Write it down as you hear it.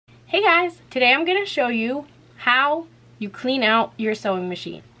Hey guys, today I'm going to show you how you clean out your sewing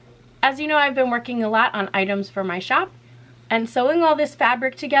machine. As you know, I've been working a lot on items for my shop, and sewing all this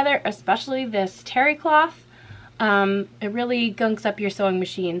fabric together, especially this terry cloth, it really gunks up your sewing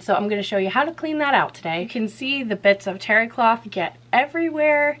machine. So I'm going to show you how to clean that out today. You can see the bits of terry cloth get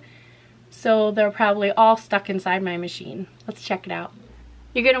everywhere, so they're probably all stuck inside my machine. Let's check it out.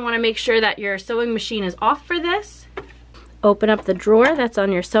 You're going to want to make sure that your sewing machine is off for this. Open up the drawer that's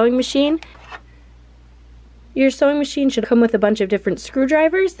on your sewing machine. Your sewing machine should come with a bunch of different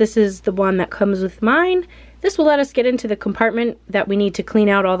screwdrivers. This is the one that comes with mine. This will let us get into the compartment that we need to clean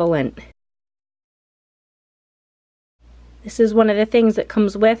out all the lint. This is one of the things that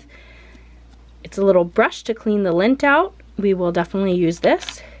comes with. It's a little brush to clean the lint out. We will definitely use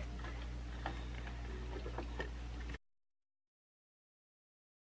this.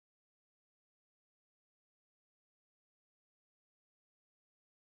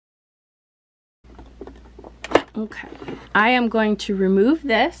 Okay, I am going to remove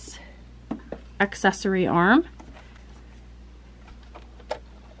this accessory arm.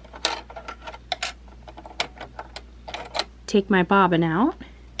 Take my bobbin out.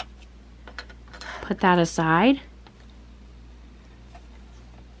 Put that aside.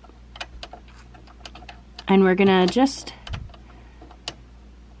 And we're gonna just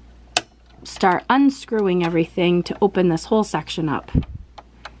start unscrewing everything to open this whole section up.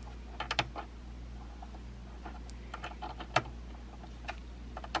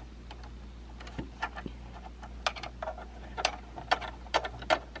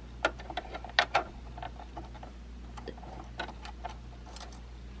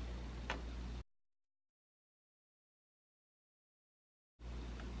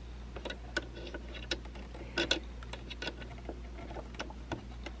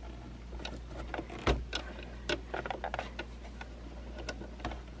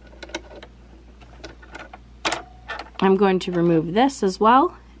 I'm going to remove this as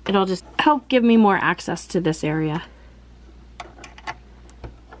well. It'll just help give me more access to this area.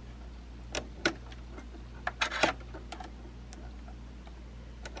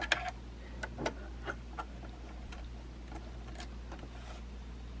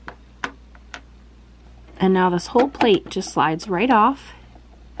 And now this whole plate just slides right off.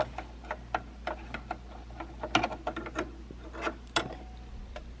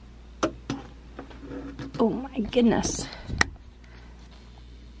 Oh my goodness.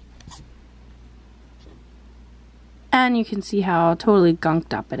 And you can see how totally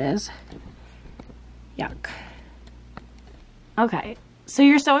gunked up it is. Yuck. Okay, so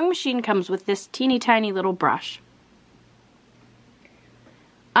your sewing machine comes with this teeny tiny little brush.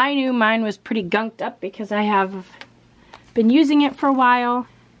 I knew mine was pretty gunked up because I have been using it for a while.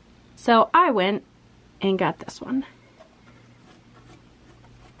 So I went and got this one.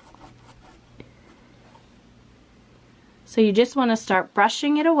 So you just want to start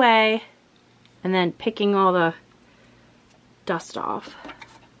brushing it away and then picking all the dust off.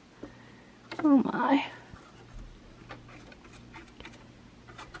 Oh my.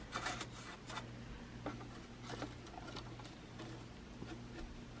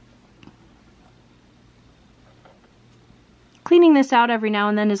 Cleaning this out every now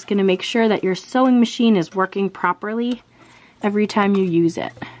and then is going to make sure that your sewing machine is working properly every time you use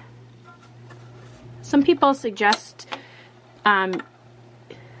it. Some people suggest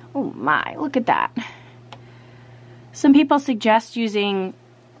oh my, look at that. Some people suggest using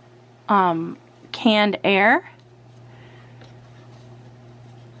canned air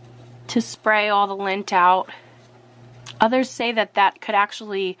to spray all the lint out. Others say that that could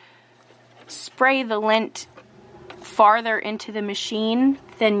actually spray the lint farther into the machine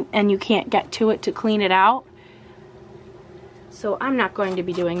and you can't get to it to clean it out. So I'm not going to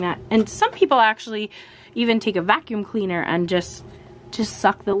be doing that. And some people actually even take a vacuum cleaner and just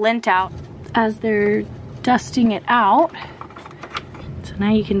suck the lint out as they're dusting it out. So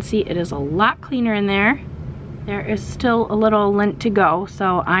now you can see it is a lot cleaner in there. There is still a little lint to go,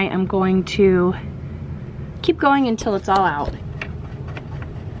 so I am going to keep going until it's all out.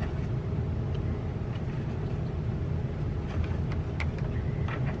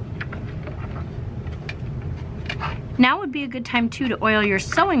 Now would be a good time too to oil your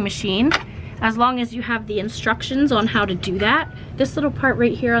sewing machine, as long as you have the instructions on how to do that. This little part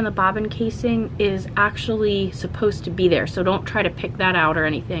right here on the bobbin casing is actually supposed to be there, so don't try to pick that out or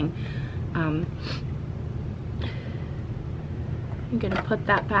anything. I'm gonna put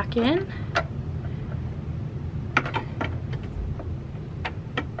that back in.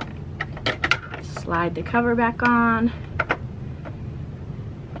 Slide the cover back on.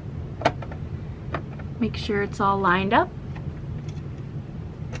 Make sure it's all lined up.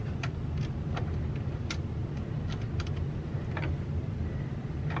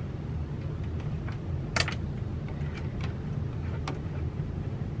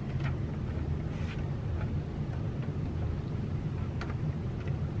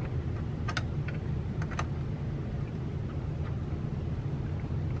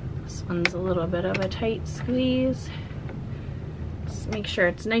 This one's a little bit of a tight squeeze. Just make sure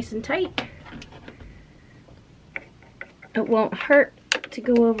it's nice and tight. It won't hurt to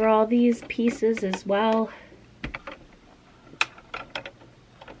go over all these pieces as well.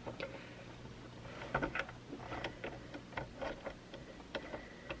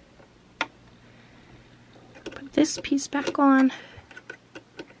 Put this piece back on.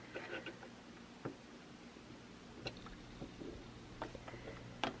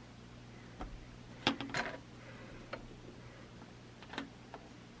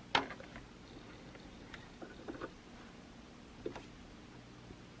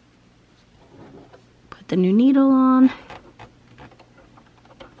 The new needle on.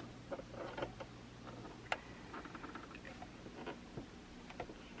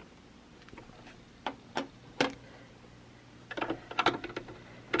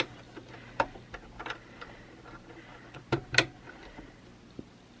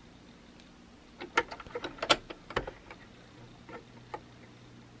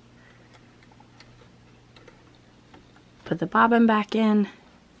 Put the bobbin back in.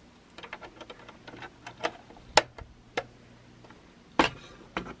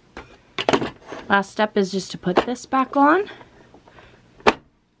 Last step is just to put this back on.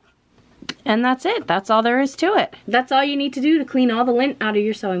 And that's it. That's all there is to it. That's all you need to do to clean all the lint out of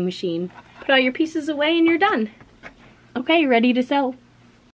your sewing machine. Put all your pieces away and you're done. Okay, ready to sew.